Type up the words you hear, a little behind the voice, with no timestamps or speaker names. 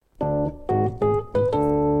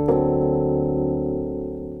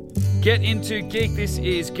Get Into Geek. This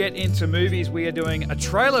is Get Into Movies. We are doing a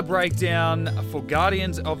trailer breakdown for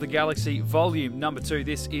Guardians of the Galaxy Volume Number 2.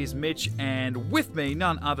 This is Mitch, and with me,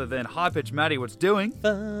 none other than High Pitch Matty. What's doing?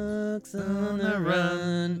 Fox on the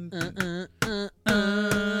run.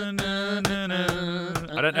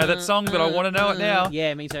 I don't know that song, but I want to know it now.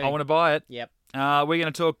 Yeah, me too. I want to buy it. Yep. We're going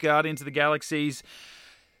to talk Guardians of the Galaxy's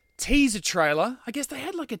teaser trailer. I guess they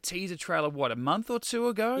had like a teaser trailer, a month or two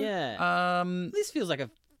ago? Yeah. This feels like a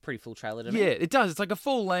pretty full trailer to me. Yeah, it does. It's like a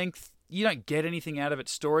full length. You don't get anything out of it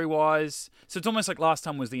story-wise. So it's almost like last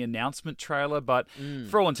time was the announcement trailer, but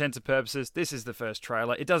for all intents and purposes, this is the first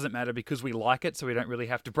trailer. It doesn't matter because we like it, so we don't really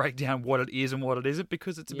have to break down what it is and what it isn't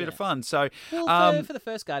because it's a bit of fun. So, well, for the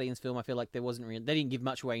first Guardians film, I feel like there wasn't really, they didn't give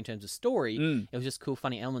much away in terms of story. It was just cool,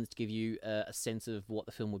 funny elements to give you a sense of what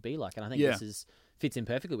the film would be like, and I think this fits in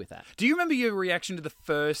perfectly with that. Do you remember your reaction to the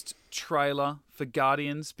first trailer for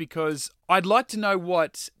Guardians? Because I'd like to know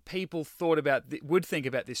what people would think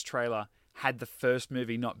about this trailer had the first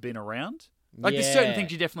movie not been around. Like, there's certain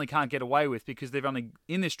things you definitely can't get away with because they've only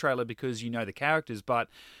in this trailer because you know the characters. But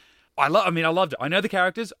I loved it. I know the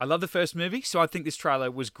characters. I love the first movie, so I think this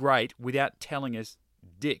trailer was great without telling us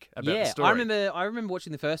dick about the story. I remember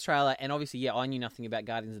watching the first trailer, and obviously, I knew nothing about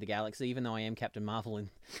Guardians of the Galaxy, even though I am Captain Marvel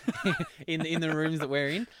in the rooms that we're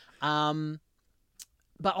in.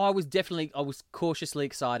 But I was cautiously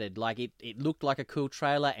excited. Like, it looked like a cool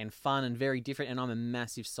trailer and fun and very different, and I'm a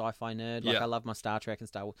massive sci-fi nerd. Like, I love my Star Trek and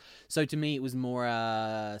Star Wars. So to me, it was more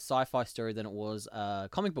a sci-fi story than it was a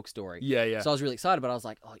comic book story. Yeah. So I was really excited, but I was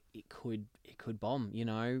like, it could bomb, you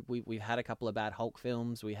know? We've had a couple of bad Hulk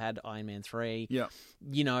films. We had Iron Man 3. Yeah.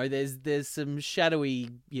 You know, there's some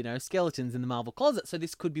shadowy, skeletons in the Marvel closet, so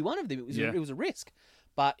this could be one of them. It was a risk,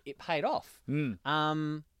 but it paid off.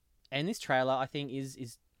 And this trailer, I think,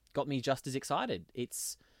 is got me just as excited.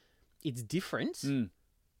 It's different,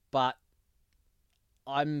 but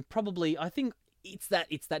I think it's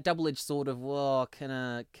that double-edged sort of, can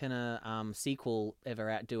a sequel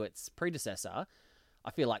ever outdo its predecessor? I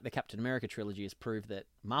feel like the Captain America trilogy has proved that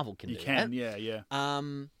Marvel can do that. Yeah.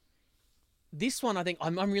 This one, I think,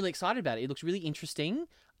 I'm really excited about it. It looks really interesting.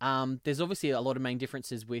 There's obviously a lot of main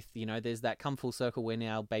differences with, there's that come full circle where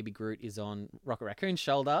now Baby Groot is on Rocket Raccoon's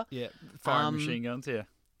shoulder. Yeah, firing machine guns, yeah.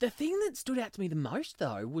 The thing that stood out to me the most,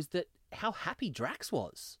 though, was that how happy Drax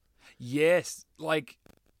was. Yes, like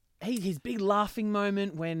his big laughing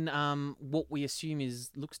moment when what we assume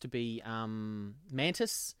looks to be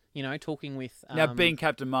Mantis, talking with... Now, being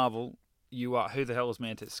Captain Marvel, you are... Who the hell is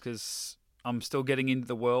Mantis? Because I'm still getting into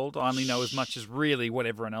the world. I only know as much as really what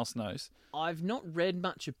everyone else knows. I've not read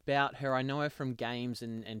much about her. I know her from games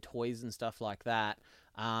and toys and stuff like that.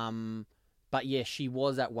 But yeah, she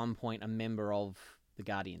was at one point a member of the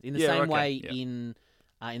Guardians. In the same way in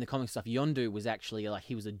the comic stuff, Yondu was actually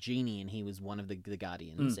he was a genie and he was one of the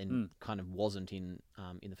Guardians and kind of wasn't in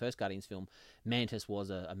the first Guardians film. Mantis was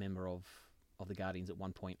a member of the Guardians at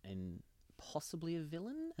one point and possibly a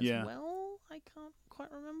villain as well. I can't quite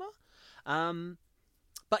remember.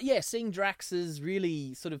 But yeah, seeing Drax's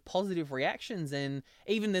really sort of positive reactions, and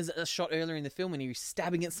even there's a shot earlier in the film when he's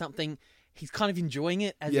stabbing at something, he's kind of enjoying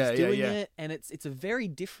it as he's doing it, and it's a very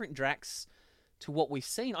different Drax to what we've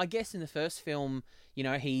seen. I guess in the first film,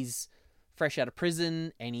 he's fresh out of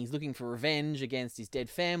prison and he's looking for revenge against his dead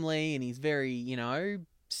family, and he's very,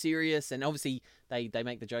 serious, and obviously they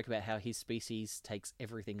make the joke about how his species takes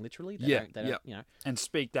everything literally. They don't, and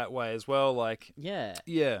speak that way as well. Like, yeah.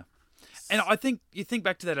 And I think you think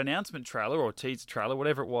back to that announcement trailer or teaser trailer,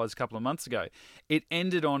 whatever it was, a couple of months ago. It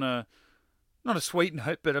ended on not a sweet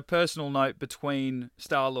note, but a personal note between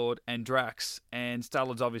Star-Lord and Drax. And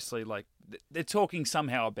Star-Lord's obviously they're talking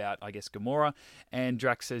somehow about, I guess, Gamora. And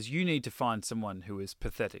Drax says, "You need to find someone who is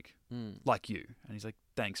pathetic, like you." And he's like,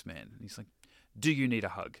 "Thanks, man." And he's like, "Do you need a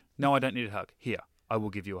hug?" "No, I don't need a hug. Here, I will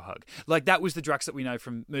give you a hug." Like, that was the Drax that we know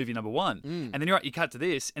from movie number 1. And then you cut to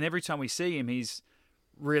this, and every time we see him, he's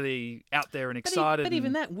really out there and excited. But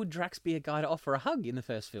even that, would Drax be a guy to offer a hug in the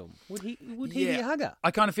first film? Would he be a hugger?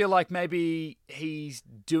 I kind of feel like maybe he's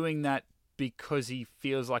doing that because he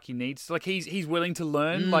feels like he needs... Like, he's willing to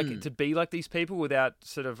learn, to be like these people without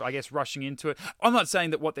sort of, I guess, rushing into it. I'm not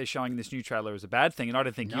saying that what they're showing in this new trailer is a bad thing, and I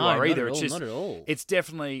don't think you are either. Not at all. It's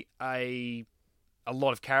definitely a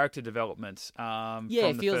lot of character development.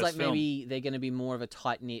 It feels like maybe they're going to be more of a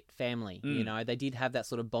tight-knit family. They did have that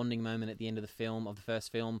sort of bonding moment at the end of the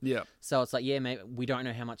first film. Yeah. So it's like, maybe we don't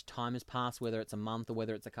know how much time has passed, whether it's a month or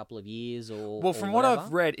whether it's a couple of years or... Well, from what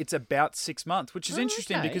I've read, it's about 6 months, which is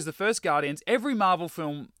interesting because the first Guardians, every Marvel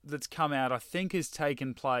film that's come out, I think has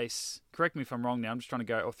taken place... Correct me if I'm wrong now. I'm just trying to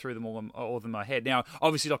go through them all of them in my head. Now,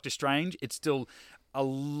 obviously, Doctor Strange, it's still a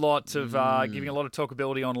lot of giving a lot of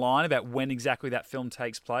talkability online about when exactly that film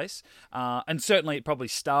takes place, and certainly it probably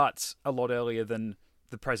starts a lot earlier than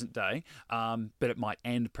the present day, but it might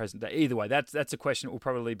end present day. Either way, that's a question that will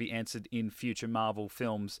probably be answered in future Marvel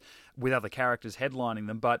films with other characters headlining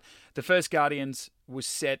them. But the first Guardians was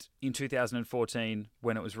set in 2014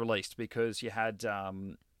 when it was released, because you had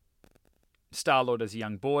Star-Lord as a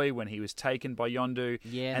young boy when he was taken by Yondu,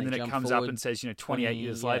 and then it comes up and says, 28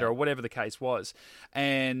 years later, or whatever the case was.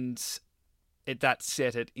 And that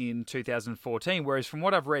set it in 2014, whereas from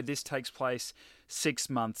what I've read, this takes place 6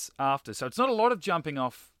 months after. So it's not a lot of jumping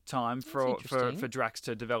off time for Drax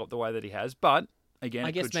to develop the way that he has, but again,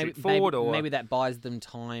 I guess maybe that buys them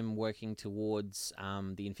time working towards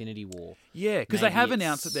the Infinity War. Yeah, because they have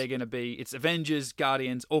announced that they're going to be, it's Avengers,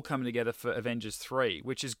 Guardians, all coming together for Avengers 3,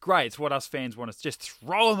 which is great. It's what us fans want to just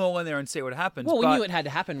throw them all in there and see what happens. Well, we knew it had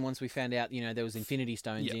to happen once we found out, there was Infinity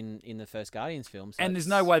Stones in the first Guardians film. So and there's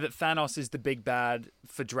no way that Thanos is the big bad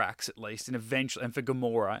for Drax, at least, and for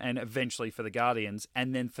Gamora, and eventually for the Guardians,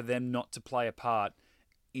 and then for them not to play a part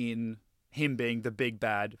in him being the big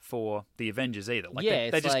bad for the Avengers either.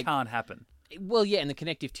 They just can't happen. Well, yeah, and the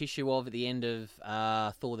connective tissue of at the end of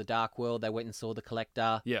Thor: The Dark World, they went and saw the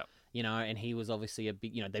Collector. Yeah, and he was obviously a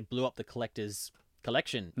big. They blew up the Collector's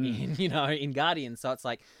collection in Guardians. So it's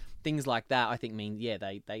like things like that. I think mean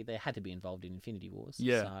they had to be involved in Infinity Wars.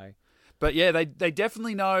 Yeah. So. But yeah, they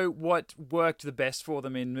definitely know what worked the best for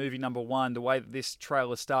them in movie number 1. The way that this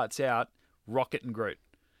trailer starts out, Rocket and Groot.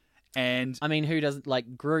 And I mean, who doesn't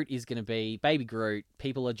like Groot is going to be Baby Groot.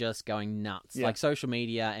 People are just going nuts. Yeah. Like social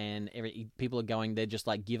media and people are going. They're just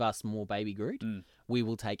like, give us more Baby Groot. We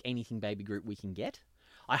will take anything Baby Groot we can get.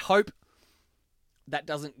 I hope that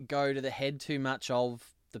doesn't go to the head too much of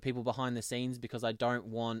the people behind the scenes, because I don't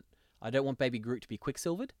want Baby Groot to be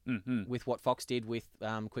Quicksilvered with what Fox did with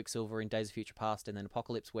Quicksilver in Days of Future Past and then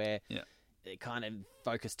Apocalypse, where. Yeah. It kind of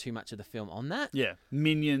focused too much of the film on that. Yeah,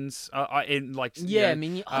 Minions. Minions.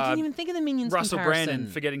 I didn't even think of the Minions. Russell comparison. Brandon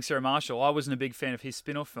forgetting Sarah Marshall. I wasn't a big fan of his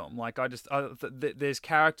spin-off film. There's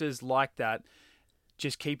characters like that.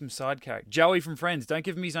 Just keep him side character. Joey from Friends. Don't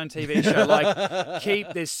give him his own TV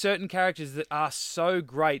show. There's certain characters that are so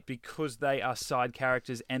great because they are side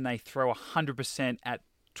characters and they throw 100% at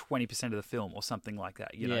 20% of the film or something like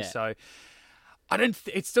that. You know, so.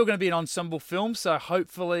 It's still going to be an ensemble film, so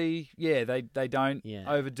hopefully, they don't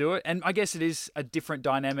overdo it. And I guess it is a different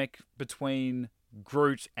dynamic between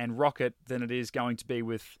Groot and Rocket than it is going to be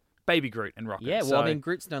with Baby Groot and Rocket. Yeah, well,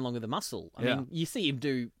 Groot's no longer the muscle. I mean, you see him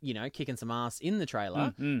do, kicking some ass in the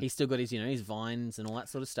trailer. He's still got his, his vines and all that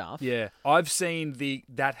sort of stuff. Yeah, I've seen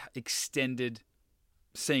that extended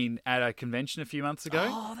scene at a convention a few months ago.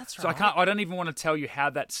 Oh, that's right. So I don't even want to tell you how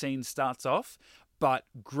that scene starts off. But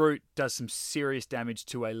Groot does some serious damage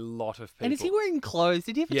to a lot of people. And is he wearing clothes?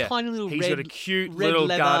 Did he have a tiny little He's got a cute little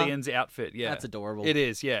leather Guardians outfit. Yeah, that's adorable. It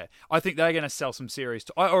is. Yeah, I think they're going to sell some serious.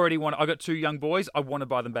 I got 2 young boys. I want to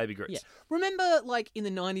buy them Baby Groots. Yeah. Remember, in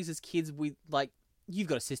the 90s as kids, you've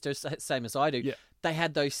got a sister, same as I do. Yeah. They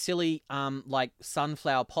had those silly,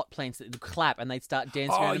 sunflower pot plants that would clap and they'd start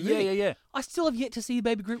dancing around the movie. Yeah. I still have yet to see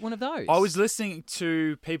Baby Groot one of those. I was listening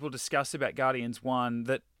to people discuss about Guardians 1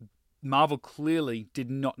 that Marvel clearly did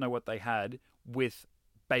not know what they had with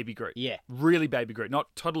Baby Groot. Yeah. Really Baby Groot.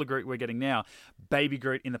 Not toddler Groot we're getting now. Baby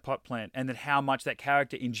Groot in the pot plant. And then how much that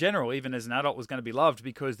character in general, even as an adult, was going to be loved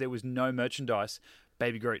because there was no merchandise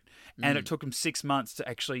Baby Groot. And it took them 6 months to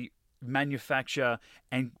actually manufacture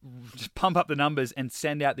and just pump up the numbers and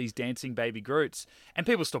send out these dancing Baby Groots. And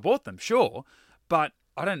people still bought them, sure. But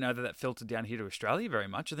I don't know that filtered down here to Australia very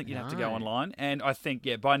much. I think you'd have to go online. And I think,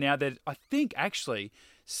 by now, actually,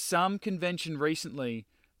 some convention recently,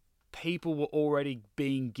 people were already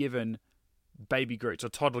being given Baby Groots or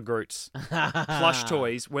toddler Groots plush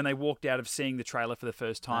toys when they walked out of seeing the trailer for the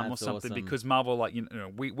first time. That's or something awesome. Because Marvel,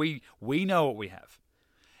 we know what we have.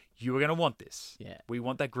 You are going to want this. Yeah. We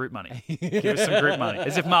want that Groot money. Give us some Groot money.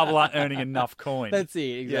 As if Marvel aren't earning enough coin. That's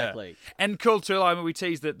it, exactly. Yeah. And cool too, we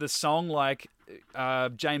teased that the song,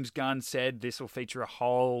 James Gunn said this will feature a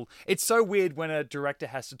whole... It's so weird when a director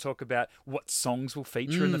has to talk about what songs will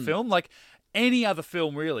feature in the film. Any other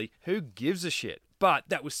film, really, who gives a shit? But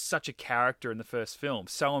that was such a character in the first film.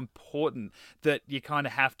 So important that you kind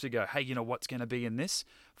of have to go, hey, what's going to be in this?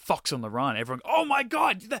 Fox on the Run. Everyone, oh my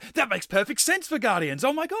God, that makes perfect sense for Guardians.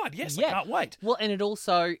 Oh my God, yes, I can't wait. Well, and it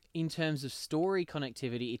also, in terms of story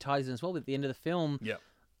connectivity, it ties in as well. But at the end of the film,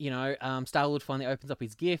 Star-Lord finally opens up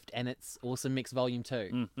his gift and it's Awesome Mix Volume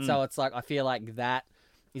 2. So it's I feel like that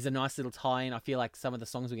is a nice little tie-in. I feel like some of the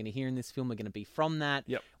songs we're going to hear in this film are going to be from that,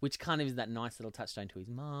 which kind of is that nice little touchstone to his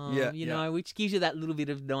mum, you know, which gives you that little bit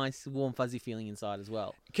of nice, warm, fuzzy feeling inside as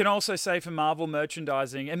well. Can also say for Marvel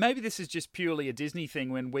merchandising, and maybe this is just purely a Disney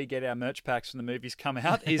thing when we get our merch packs when the movies come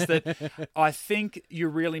out, is that I think you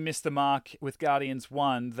really missed the mark with Guardians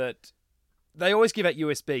 1 that they always give out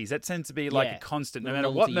USBs. That tends to be like a constant. No matter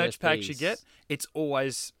what merch packs you get, it's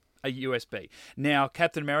always a USB. Now,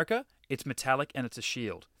 Captain America, it's metallic and it's a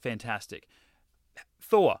shield. Fantastic.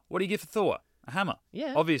 Thor, what do you give for Thor? A hammer.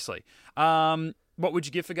 Yeah. Obviously. What would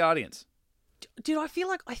you give for Guardians? Dude, I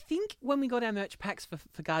think when we got our merch packs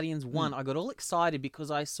for Guardians 1, I got all excited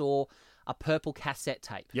because I saw a purple cassette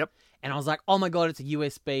tape. Yep. And I was like, oh my God, it's a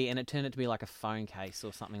USB. And it turned out to be like a phone case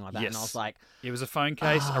or something like that. Yes. And I was like... It was a phone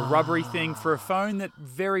case, a rubbery thing for a phone that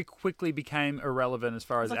very quickly became irrelevant as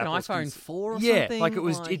far as like Apple's an iPhone 4 or something. Yeah, like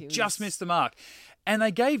it just missed the mark. And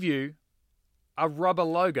they gave you a rubber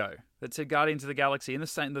logo that said Guardians of the Galaxy in the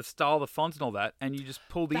style, the font and all that, and you just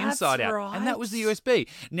pull the inside out. Right. And that was the USB.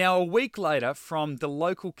 Now, a week later, from the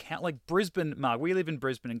local, like Brisbane, we live in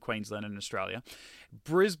Brisbane in Queensland in Australia,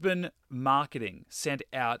 Brisbane marketing sent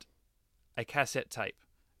out a cassette tape.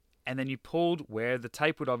 And then you pulled where the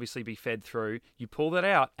tape would obviously be fed through, you pulled it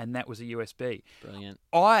out, and that was a USB. Brilliant.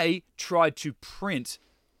 I tried to print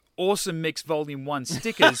Awesome Mix Volume 1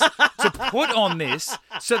 stickers to put on this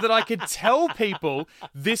so that I could tell people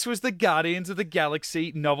this was the Guardians of the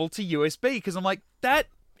Galaxy novelty USB, because I'm like,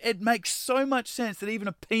 it makes so much sense that even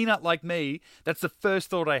a peanut like me, that's the first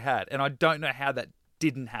thought I had, and I don't know how that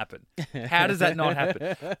didn't happen. How does that not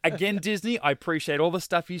happen? Again, Disney, I appreciate all the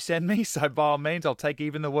stuff you send me, so by all means, I'll take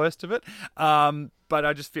even the worst of it. But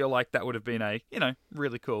I just feel like that would have been a,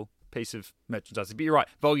 really cool piece of merchandising. But you're right,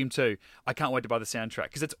 Volume 2, I can't wait to buy the soundtrack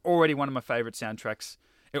because it's already one of my favourite soundtracks.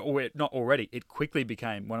 Not already, it quickly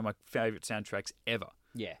became one of my favourite soundtracks ever.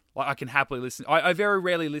 Yeah. Like I can happily listen. I very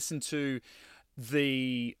rarely listen to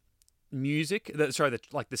the music,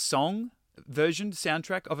 the song version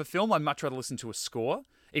soundtrack of a film. I'd much rather listen to a score.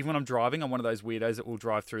 Even when I'm driving, I'm one of those weirdos that will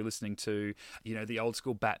drive through listening to, the old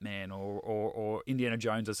school Batman or Indiana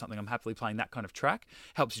Jones or something. I'm happily playing that kind of track.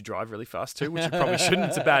 Helps you drive really fast too, which you probably shouldn't.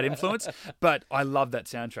 It's a bad influence. But I love that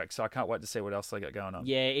soundtrack, so I can't wait to see what else they got going on.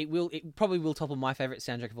 Yeah, it probably will topple my favourite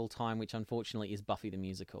soundtrack of all time, which unfortunately is Buffy the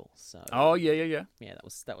Musical. So. Oh, yeah. Yeah,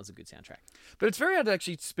 that was a good soundtrack. But it's very hard to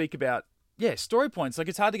actually speak about, story points. Like,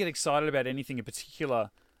 it's hard to get excited about anything in particular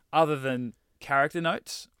other than character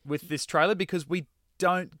notes with this trailer because we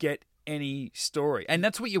don't get any story. And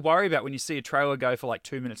that's what you worry about when you see a trailer go for like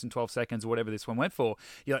 2 minutes and 12 seconds or whatever this one went for.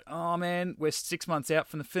 You're like, oh man, we're 6 months out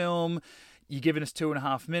from the film. You're giving us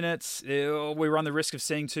 2.5 minutes. We run the risk of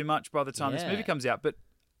seeing too much by the time this movie comes out. But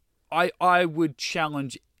I would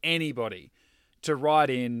challenge anybody to write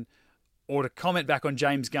in or to comment back on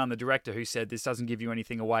James Gunn, the director, who said this doesn't give you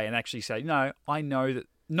anything away, and actually say, no, I know that,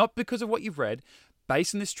 not because of what you've read,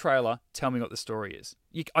 based on this trailer, tell me what the story is.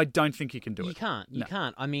 I don't think you can do it. You can't. You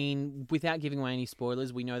can't. I mean, without giving away any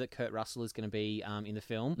spoilers, we know that Kurt Russell is going to be in the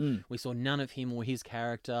film. We saw none of him or his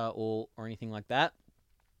character or anything like that.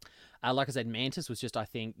 Like I said, Mantis was just, I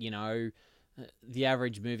think, the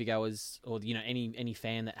average moviegoers or, any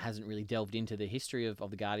fan that hasn't really delved into the history of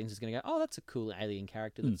the Guardians is going to go, oh, that's a cool alien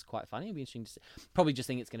character. That's quite funny. It'll be interesting to see. Probably just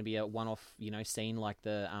think it's going to be a one-off, scene like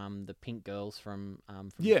the pink girls from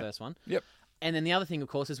the first one. Yep. And then the other thing, of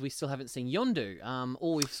course, is we still haven't seen Yondu.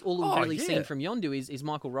 All we've really seen from Yondu is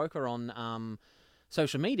Michael Roker on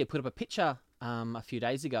social media put up a picture a few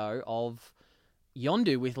days ago of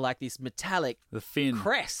Yondu with like this metallic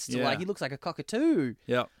crest. Yeah. Like he looks like a cockatoo.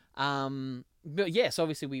 Yeah. But yes,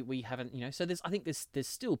 obviously we haven't, so I think there's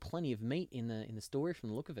still plenty of meat in the story from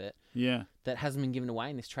the look of it. Yeah. That hasn't been given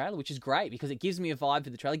away in this trailer, which is great because it gives me a vibe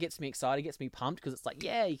for the trailer, gets me excited, gets me pumped because it's like,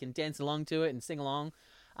 yeah, you can dance along to it and sing along.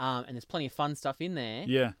 And there's plenty of fun stuff in there.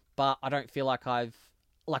 Yeah. But I don't feel like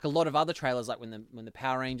like a lot of other trailers, like when the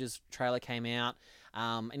Power Rangers trailer came out,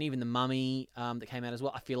 and even the Mummy that came out as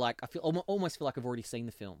well. I almost feel like I've already seen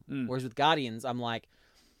the film. Whereas with Guardians, I'm like,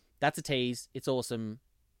 that's a tease. It's awesome.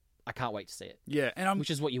 I can't wait to see it. Yeah,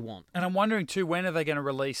 which is what you want. And I'm wondering too, when are they going to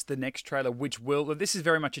release the next trailer? This is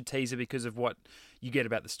very much a teaser because of what you get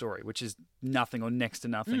about the story, which is nothing or next to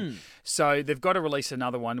nothing. So they've got to release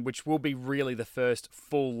another one, which will be really the first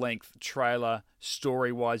full-length trailer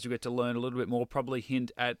story-wise. You get to learn a little bit more, probably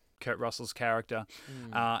hint at Kurt Russell's character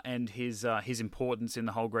and his importance in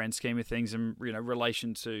the whole grand scheme of things, and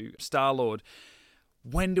relation to Star-Lord.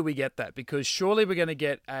 When do we get that? Because surely we're going to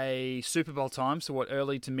get a Super Bowl time, so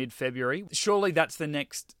early to mid-February. Surely that's the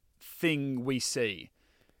next thing we see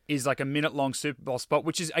is like a minute-long Super Bowl spot,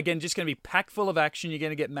 which is, again, just going to be packed full of action. You're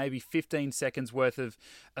going to get maybe 15 seconds worth of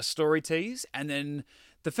a story tease. And then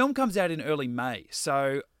the film comes out in early May.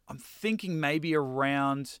 So I'm thinking maybe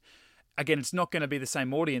around... Again, it's not going to be the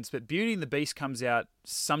same audience, but Beauty and the Beast comes out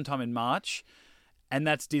sometime in March, and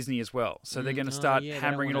that's Disney as well. So they're going to start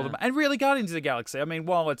hammering in all the... And really, Guardians of the Galaxy, I mean,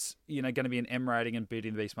 while it's going to be an M rating and Beauty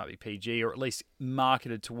and the Beast might be PG, or at least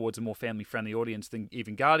marketed towards a more family-friendly audience than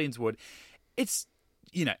even Guardians would, it's...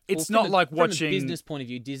 it's not like watching... From a business point of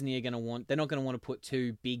view, Disney are going to want... They're not going to want to put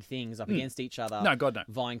two big things up against each other. No, God, no.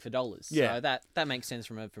 Vying for dollars. Yeah. So that makes sense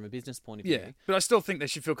from a business point of view. Yeah, but I still think they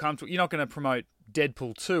should feel comfortable. You're not going to promote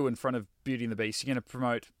Deadpool 2 in front of Beauty and the Beast. You're going to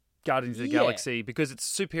promote Guardians of the Galaxy because it's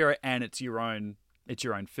superhero and it's your own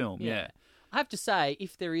film. Yeah. I have to say,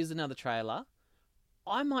 if there is another trailer,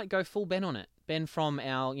 I might go full Ben on it. Ben from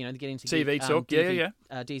our, getting to TV talk, DZ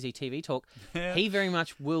TV talk. Yeah. He very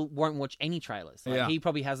much won't watch any trailers. He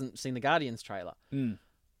probably hasn't seen the Guardians trailer.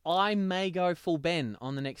 I may go full Ben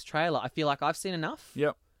on the next trailer. I feel like I've seen enough.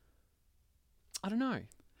 Yep. I don't know.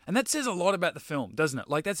 And that says a lot about the film, doesn't it?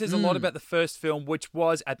 Like, that says a lot about the first film, which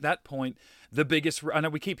was, at that point, the biggest... I know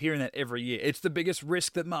we keep hearing that every year. It's the biggest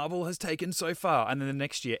risk that Marvel has taken so far. And then the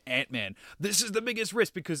next year, Ant-Man. This is the biggest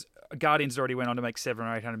risk because Guardians already went on to make $700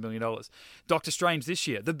 or $800 million. Doctor Strange this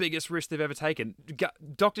year, the biggest risk they've ever taken.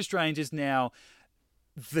 Doctor Strange is now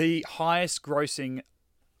the highest grossing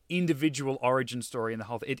individual origin story in the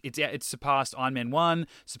whole thing. It's surpassed Iron Man 1,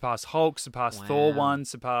 surpassed Hulk, surpassed Thor 1,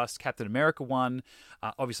 surpassed Captain America 1,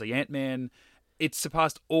 obviously Ant-Man. It's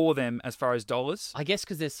surpassed all of them as far as dollars. I guess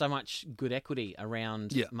because there's so much good equity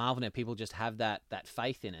around Marvel now, people just have that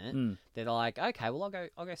faith in it. They're like, okay, well,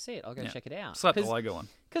 I'll go see it. I'll go check it out. Slap the logo on.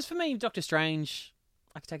 Because for me, Doctor Strange...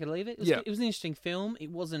 I could take it or leave it. It was an interesting film.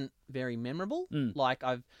 It wasn't very memorable. Like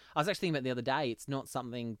I was actually thinking about the other day. It's not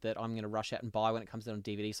something that I'm going to rush out and buy when it comes out on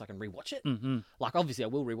DVD so I can rewatch it. Like obviously I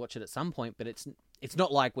will rewatch it at some point, but it's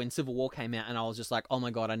not like when Civil War came out and I was just like, oh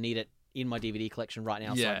my God, I need it in my DVD collection right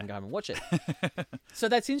now so I can go home and watch it. So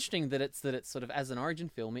that's interesting that it's sort of as an origin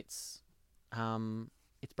film, it's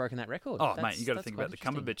broken that record. Oh, mate, you got to think about the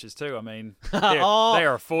Cumberbitches too. I mean, they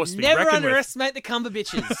are a force to be reckoned with. Never underestimate the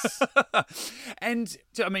Cumberbitches. And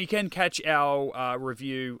I mean, you can catch our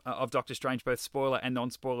review of Doctor Strange, both spoiler and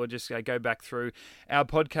non-spoiler. Just go back through our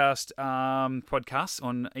podcasts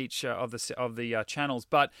on each of the channels.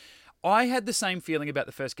 But I had the same feeling about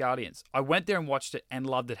the first Guardians. I went there and watched it and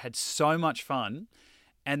loved it. Had so much fun.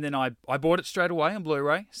 And then I bought it straight away on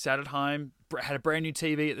Blu-ray, sat at home, had a brand new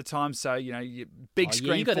TV at the time, so, big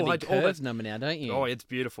screen. You got a big Curves number now, don't you? Oh, it's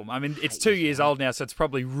beautiful. I mean, it's 2 years old now, so it's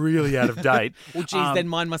probably really out of date. Well, geez, then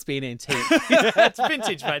mine must be an antique. It's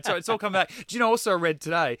vintage, mate, so it's all come back. Do you know, also read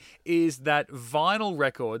today, is that vinyl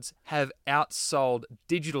records have outsold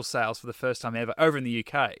digital sales for the first time ever over in the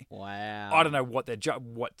UK. Wow. I don't know what they're...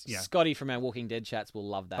 Scotty from our Walking Dead chats will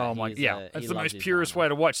love that. Oh, my... It's the most purest way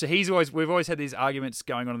to watch. So we've always had these arguments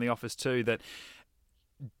going on in the office too, that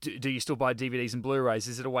do you still buy DVDs and Blu-rays?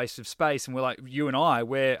 Is it a waste of space? And we're like, you and I,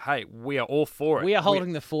 we are all for it. We are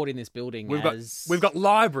holding the fort in this building. We've got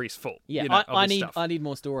libraries full. Yeah, I need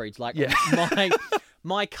more storage. Like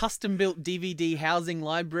my custom-built DVD housing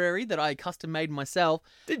library that I custom-made myself.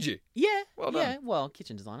 Did you? Yeah. Well done. Yeah. Well,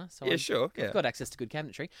 kitchen designer. So I've got access to good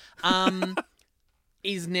cabinetry.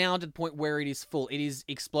 Is now to the point where it is full. It is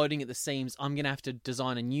exploding at the seams. I'm going to have to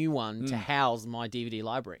design a new one to house my DVD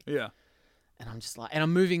library. Yeah. And I'm just like, and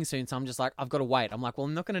I'm moving soon, so I'm just like, I've got to wait. I'm like, well,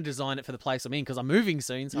 I'm not going to design it for the place I'm in because I'm moving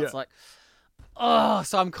soon. So it's like,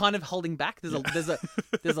 so I'm kind of holding back. There's a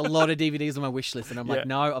lot of DVDs on my wish list, and I'm like,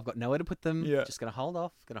 no, I've got nowhere to put them. Just going to hold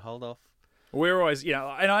off. We're always, and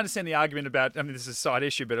I understand the argument about, I mean, this is a side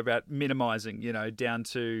issue, but about minimizing, down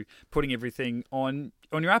to putting everything on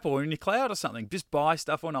your Apple or in your cloud or something. Just buy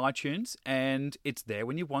stuff on iTunes and it's there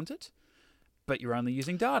when you want it, but you're only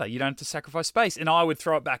using data. You don't have to sacrifice space. And I would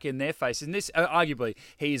throw it back in their face. And this, arguably,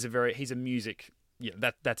 he's a music,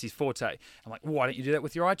 that's his forte. I'm like, why don't you do that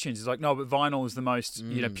with your iTunes? He's like, no, but vinyl is the most,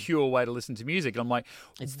 pure way to listen to music. And I'm like,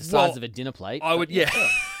 it's the size of a dinner plate. I would,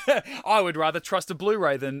 I would rather trust a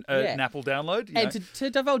Blu-ray than an Apple download. And to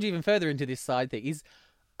divulge even further into this side thing is,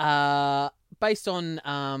 based on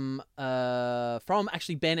from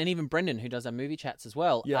actually Ben and even Brendan, who does our movie chats as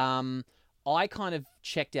well. I kind of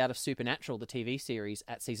checked out of Supernatural, the TV series,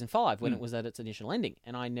 at season 5 when it was at its initial ending,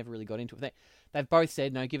 and I never really got into it. They've both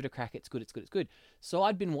said, no, give it a crack. It's good. So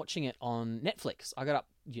I'd been watching it on Netflix. I got up,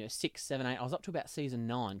 6, 7, 8. I was up to about season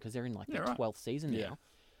 9 because they're in their 12th season now,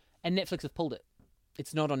 and Netflix have pulled it.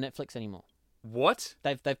 It's not on Netflix anymore. What?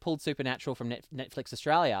 They've pulled Supernatural from Netflix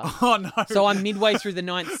Australia. Oh, no. So I'm midway through the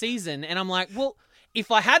 9th season, and I'm like, well,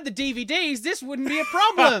 if I had the DVDs, this wouldn't be a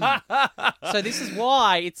problem. So this is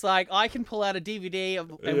why it's like I can pull out a DVD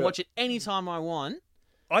and watch it anytime I want.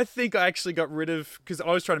 I think I actually got rid of, because I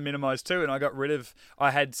was trying to minimize too, and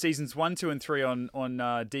I had seasons 1, 2, and 3 on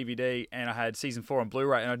DVD, and I had season 4 on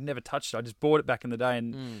Blu-ray, and I'd never touched it. I just bought it back in the day,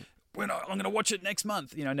 and I'm going to watch it next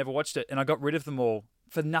month. I never watched it, and I got rid of them all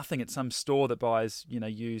for nothing at some store that buys,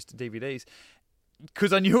 used DVDs.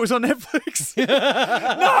 Because I knew it was on Netflix. No!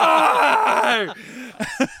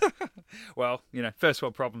 Well, first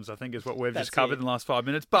world problems, I think, is what we've just covered in the last 5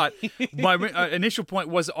 minutes. But my initial point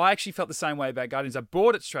was I actually felt the same way about Guardians. I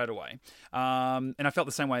bought it straight away. And I felt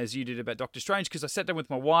the same way as you did about Doctor Strange, because I sat down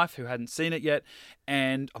with my wife, who hadn't seen it yet.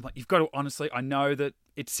 And I'm like, you've got to, honestly, I know that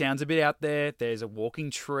it sounds a bit out there. There's a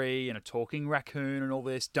walking tree and a talking raccoon and all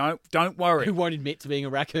this. Don't worry. Who won't admit to being a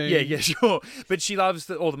raccoon? Yeah, sure. But she loves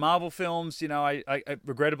all the Marvel films. I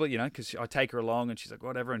regrettably, because I take her along and she's like,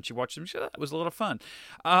 whatever, and she watched them. She said, that was a lot of fun.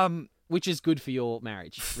 Which is good for your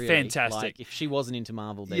marriage, really. Fantastic. Like, if she wasn't into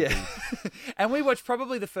Marvel, then... Yeah. And we watched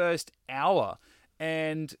probably the first hour,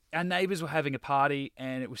 and our neighbours were having a party,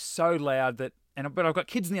 and it was so loud but I've got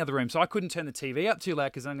kids in the other room, so I couldn't turn the TV up too loud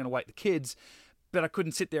because I'm going to wake the kids. But I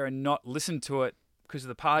couldn't sit there and not listen to it because of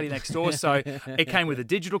the party next door. So it came with a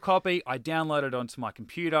digital copy. I downloaded it onto my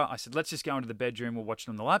computer. I said, let's just go into the bedroom. We'll watch it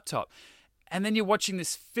on the laptop. And then you're watching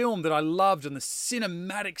this film that I loved on the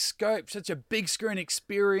cinematic scope, such a big screen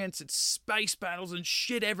experience. It's space battles and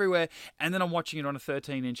shit everywhere. And then I'm watching it on a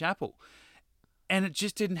 13-inch Apple. And it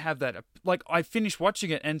just didn't have that. Like, I finished watching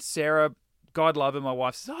it, and Sarah, God love her, my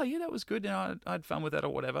wife, says, oh, yeah, that was good. I had fun with that or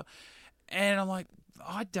whatever. And I'm like,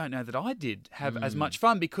 I don't know that I did have as much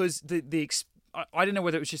fun, because I didn't know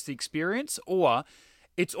whether it was just the experience or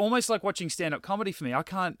it's almost like watching stand-up comedy for me.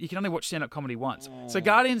 You can only watch stand-up comedy once. So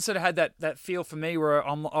Guardians sort of had that feel for me where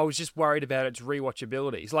I was just worried about its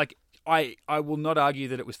rewatchability. It's like, I will not argue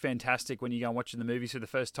that it was fantastic when you go and watch the movies for the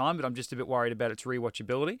first time, but I'm just a bit worried about its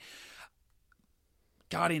rewatchability.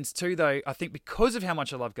 Guardians 2, though, I think because of how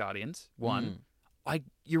much I love Guardians 1,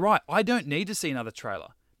 you're right, I don't need to see another trailer.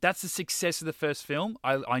 That's the success of the first film.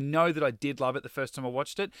 I know that I did love it the first time I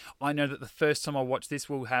watched it. I know that the first time I watch this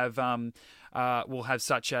will have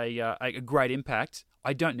such a great impact.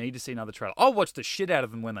 I don't need to see another trailer. I'll watch the shit out of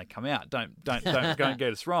them when they come out. Don't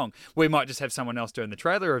get us wrong. We might just have someone else doing the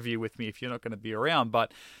trailer review with me if you're not going to be around.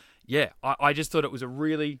 But yeah, I just thought it was a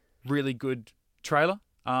really, really good trailer.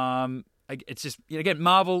 It's just, again,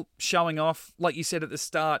 Marvel showing off, like you said at the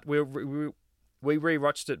start. We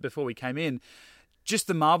rewatched it before we came in. Just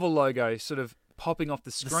the Marvel logo sort of popping off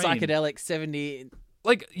the screen. The psychedelic 70...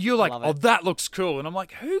 Like, you're like, oh, that looks cool. And I'm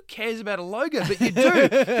like, who cares about a logo? But you do,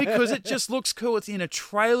 because it just looks cool. It's in a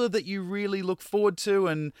trailer that you really look forward to.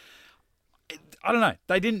 And I don't know.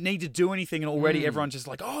 They didn't need to do anything, and already everyone's just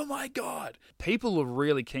like, oh my God. People are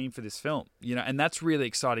really keen for this film, and that's really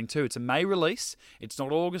exciting too. It's a May release. It's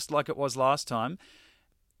not August like it was last time.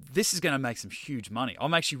 This is going to make some huge money.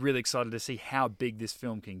 I'm actually really excited to see how big this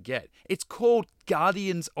film can get. It's called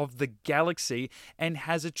Guardians of the Galaxy and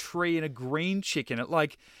has a tree and a green chick in it.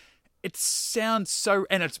 Like, it sounds so...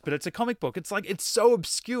 But it's a comic book. It's like, it's so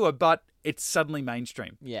obscure, but it's suddenly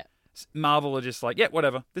mainstream. Yeah. Marvel are just like, yeah,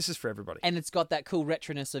 whatever. This is for everybody. And it's got that cool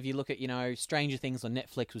retroness of, you look at, Stranger Things on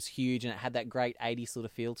Netflix was huge and it had that great 80s sort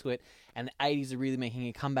of feel to it. And the 80s are really making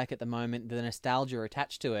a comeback at the moment. The nostalgia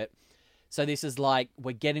attached to it. So this is like,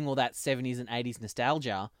 we're getting all that 70s and 80s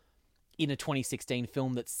nostalgia in a 2016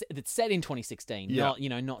 film that's set in 2016,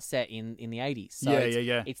 not set in the 80s. So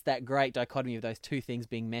it's that great dichotomy of those two things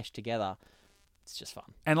being meshed together. It's just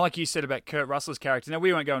fun. And like you said about Kurt Russell's character, now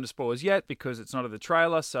we won't go into spoilers yet because it's not in the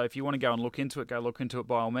trailer, so if you want to go and look into it, go look into it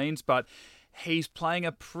by all means, but he's playing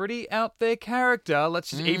a pretty out there character.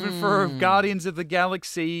 Even for Guardians of the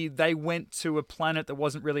Galaxy, they went to a planet that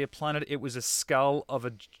wasn't really a planet. It was a skull of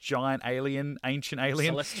a giant alien, ancient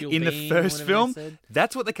alien. Celestial in being, the first film.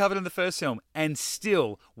 That's what they covered in the first film. And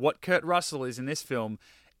still, what Kurt Russell is in this film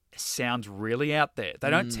sounds really out there. They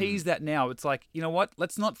don't tease that now. It's like, you know what?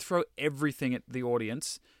 Let's not throw everything at the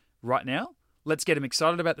audience right now. Let's get them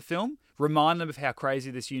excited about the film. Remind them of how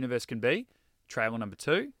crazy this universe can be. Trailer number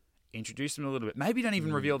 2. Introduce them a little bit. Maybe don't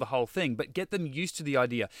even reveal the whole thing, but get them used to the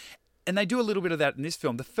idea. And they do a little bit of that in this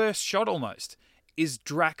film. The first shot almost is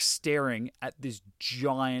Drax staring at this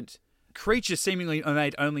giant creature seemingly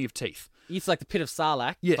made only of teeth. It's like the Pit of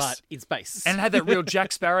Sarlacc, but in space. And it had that real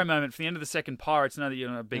Jack Sparrow moment for the end of the second Pirates. I know that you're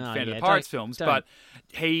not a big fan of the Pirates films, but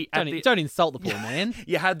he... Don't insult the poor man.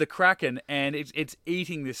 You had the Kraken, and it's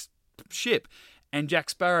eating this ship. And Jack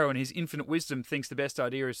Sparrow, in his infinite wisdom, thinks the best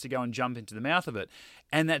idea is to go and jump into the mouth of it.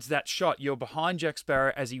 And that's that shot. You're behind Jack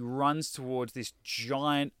Sparrow as he runs towards this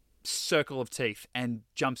giant circle of teeth and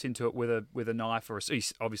jumps into it with a knife or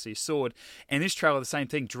obviously a sword. And this trailer, the same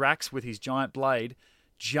thing. Drax with his giant blade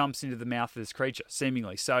jumps into the mouth of this creature,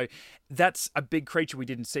 seemingly. So that's a big creature we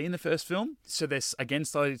didn't see in the first film. So there's, again,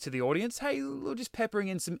 slowly to the audience, hey, we're just peppering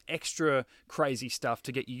in some extra crazy stuff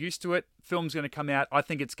to get you used to it. Film's going to come out. I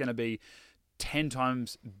think it's going to be 10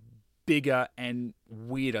 times bigger and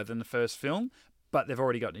weirder than the first film, but they've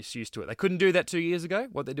already gotten us used to it. They couldn't do that 2 years ago,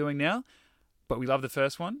 what they're doing now, but we love the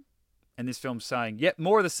first one. And this film's saying, yep,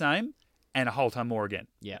 more of the same and a whole ton more again.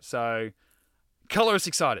 Yeah. So color us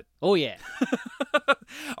excited. Oh, yeah.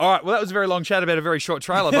 All right, well, that was a very long chat about a very short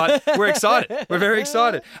trailer, but we're excited. We're very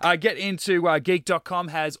excited. Get into geek.com,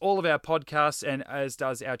 has all of our podcasts, and as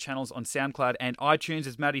does our channels on SoundCloud and iTunes.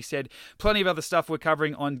 As Maddie said, plenty of other stuff we're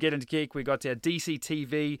covering on Get Into Geek. We got our DC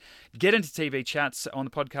TV, Get Into TV chats on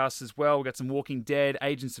the podcast as well. We got some Walking Dead,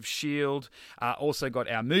 Agents of S.H.I.E.L.D., also got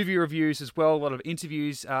our movie reviews as well. A lot of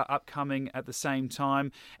interviews upcoming at the same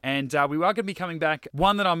time. And we are going to be coming back.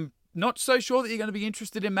 One that I'm not so sure that you're going to be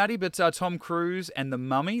interested in, Maddie, but Tom Cruise and The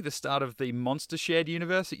Mummy, the start of the Monster Shared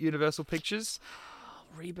universe at Universal Pictures.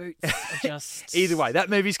 Reboots are just... Either way, that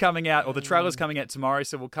movie's coming out, or the trailer's coming out tomorrow,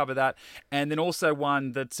 so we'll cover that. And then also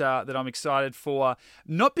one that I'm excited for,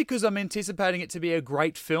 not because I'm anticipating it to be a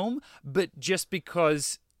great film, but just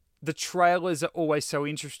because the trailers are always so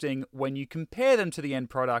interesting when you compare them to the end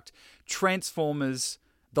product. Transformers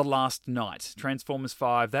The Last Night, Transformers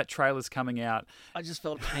 5, that trailer's coming out. I just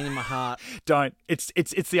felt a pain in my heart. Don't. It's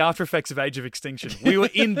the after effects of Age of Extinction. We were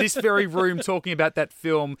in this very room talking about that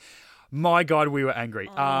film. My God, we were angry.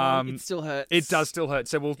 It still hurts. It does still hurt.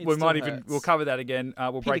 So we'll cover that again.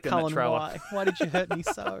 We'll break down that trailer. Why did you hurt me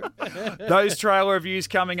so? Those trailer reviews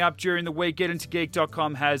coming up during the week.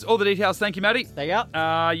 GetIntoGeek.com has all the details. Thank you, Maddie. There you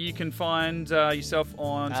go. You can find yourself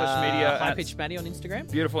on social media. High Pitch Maddie on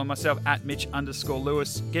Instagram. Beautiful. And myself at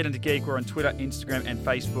Mitch_Lewis. Get Into Geek. We're on Twitter, Instagram, and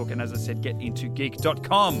Facebook. And as I said,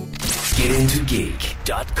 GetIntoGeek.com.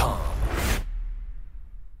 GetIntoGeek.com.